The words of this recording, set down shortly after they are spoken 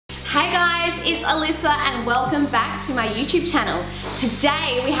Hey guys, it's Alissa and welcome back to my YouTube channel.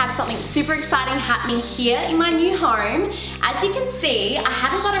 Today we have something super exciting happening here in my new home. As you can see, I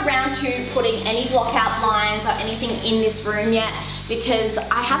haven't got around to putting any blockout blinds or anything in this room yet because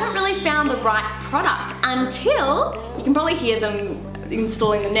I haven't really found the right product until, you can probably hear them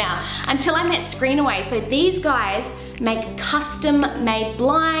installing them now, until I met ScreenAway. So these guys make custom made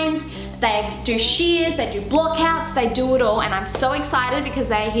blinds. They do shears, they do blockouts, they do it all, and I'm so excited because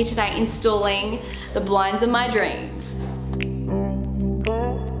they're here today installing the blinds of my dreams.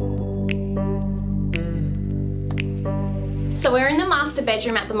 So we're in the master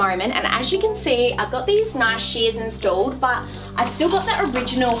bedroom at the moment, and as you can see, I've got these nice shears installed, but I've still got the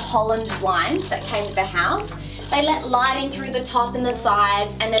original Holland blinds that came with the house. They let light in through the top and the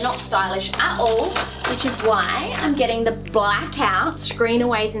sides, and they're not stylish at all, which is why I'm getting the blackout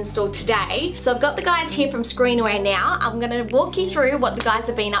ScreenAways installed today. So I've got the guys here from ScreenAway now. I'm gonna walk you through what the guys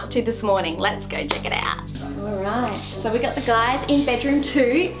have been up to this morning. Let's go check it out. All right, so we got the guys in bedroom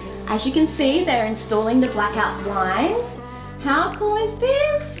 2. As you can see, they're installing the blackout blinds. How cool is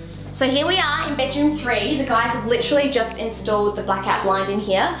this? So here we are in bedroom 3. The guys have literally just installed the blackout blind in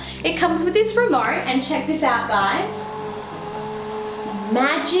here. It comes with this remote, and check this out, guys.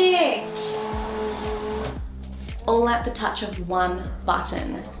 Magic! All at the touch of one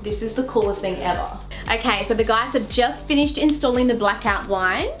button. This is the coolest thing ever. Okay, so the guys have just finished installing the blackout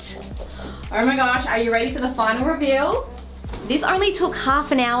blind. Oh my gosh, are you ready for the final reveal? This only took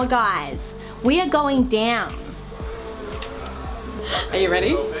half an hour, guys. We are going down. Are you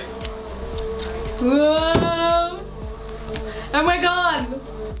ready? Whoa! Oh my god!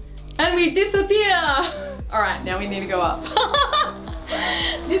 And we disappear! Alright, now we need to go up.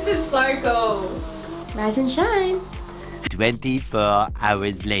 This is so cool. Rise and shine. 24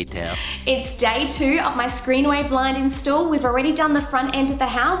 hours later. It's day 2 of my ScreenAway blind install. We've already done the front end of the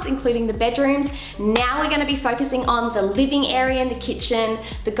house, including the bedrooms. Now we're going to be focusing on the living area and the kitchen.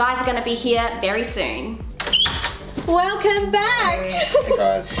 The guys are going to be here very soon. Welcome back! Hey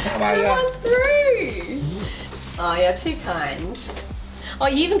guys, how are you? Come on through! Oh, you're too kind. Oh,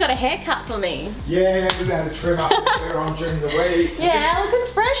 you even got a haircut for me. Yeah, we had a trim up there on during the week. Yeah,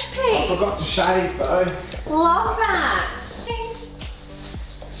 looking fresh, Pete. I forgot to shave though. Love that.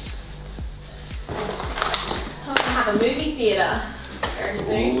 I'm gonna have a movie theatre very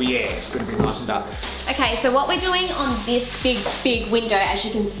soon. Oh yeah, it's gonna be nice and dark. Okay, so what we're doing on this big window, as you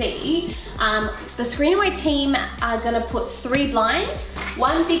can see, the ScreenAway team are gonna put 3 blinds,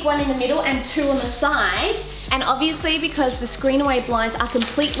 1 big one in the middle and 2 on the side. And obviously, because the ScreenAway blinds are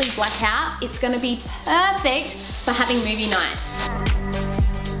completely blackout, it's gonna be perfect for having movie nights.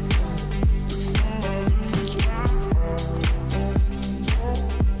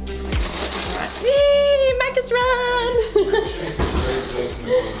 Alright, whee, make us run!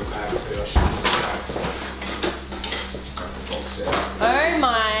 Oh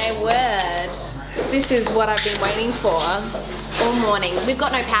my word. This is what I've been waiting for all morning. We've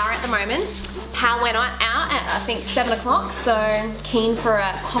got no power at the moment. Power went out at I think 7 o'clock, so keen for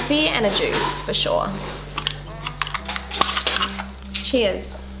a coffee and a juice for sure.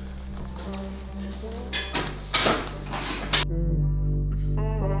 Cheers.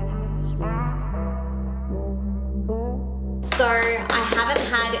 So I haven't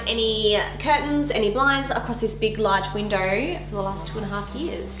had any curtains, any blinds across this big large window for the last 2.5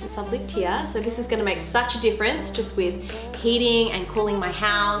 years since I've lived here. So this is gonna make such a difference just with heating and cooling my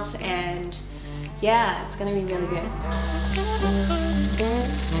house, and yeah, it's gonna be really good.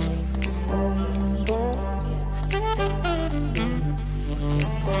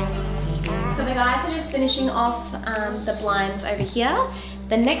 So the guys are just finishing off the blinds over here.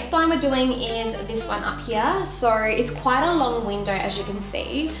 The next blind we're doing is this one up here. So it's quite a long window, as you can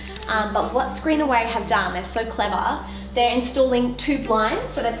see. But what ScreenAway have done, they're so clever, they're installing 2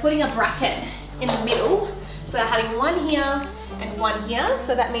 blinds. So they're putting a bracket in the middle. So they're having one here and one here.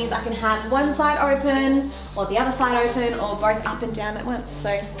 So that means I can have one side open or the other side open or both up and down at once. So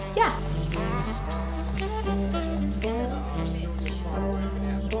yeah.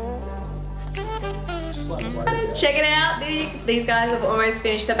 Check it out, these guys have almost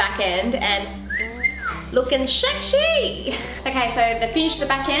finished the back end and looking sexy. Okay, so they finished the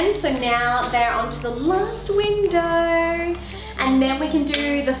back end, so now they're onto the last window, and then we can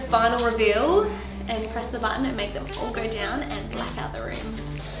do the final reveal and press the button and make them all go down and black out the room.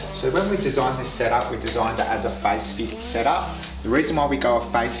 So when we designed this setup, we designed it as a face fit setup. The reason why we go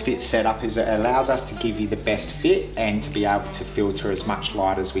a face fit setup is it allows us to give you the best fit and to be able to filter as much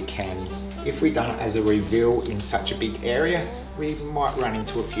light as we can. If we'd done it as a reveal in such a big area, we might run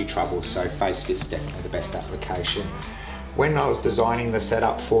into a few troubles, so face fit's definitely the best application. When I was designing the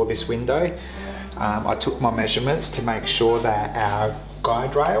setup for this window, I took my measurements to make sure that our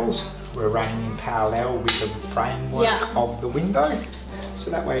guide rails were running in parallel with the framework of the window. So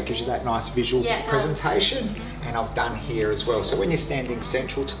that way it gives you that nice visual presentation. And I've done here as well. So when you're standing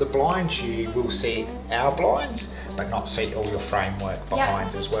central to the blinds, you will see our blinds, but not see all your framework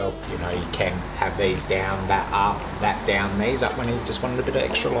behind as well. You know, you can have these down, that up, that down, these up when you just wanted a bit of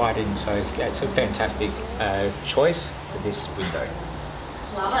extra lighting. So yeah, it's a fantastic choice for this window.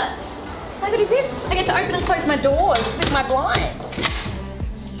 Love it. How good is this? I get to open and close my doors with my blinds.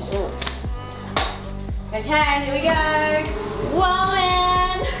 Okay, here we go.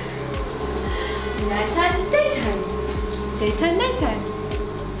 Woman. Nighttime, daytime. Daytime, nighttime.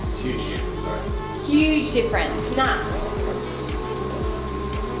 Huge difference, sorry. Huge difference. Nuts.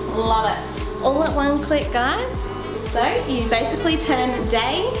 Love it. All at one click, guys. So you basically turn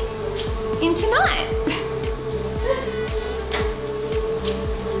day into night.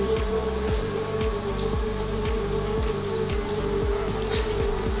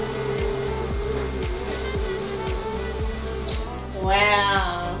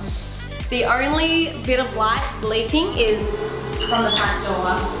 Wow. The only bit of light leaking is from the front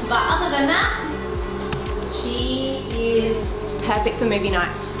door. But other than that, she is perfect for movie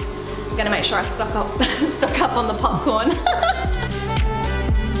nights. I'm gonna make sure I stock up on the popcorn.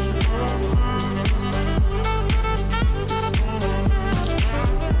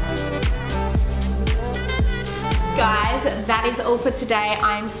 Guys, that is all for today.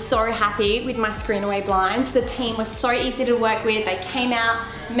 I'm so happy with my ScreenAway blinds. The team was so easy to work with. They came out,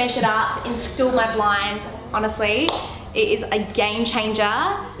 measured up, installed my blinds. Honestly, it is a game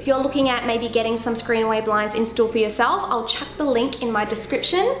changer. If you're looking at maybe getting some ScreenAway blinds installed for yourself, I'll chuck the link in my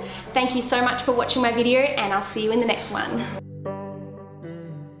description. Thank you so much for watching my video, and I'll see you in the next one.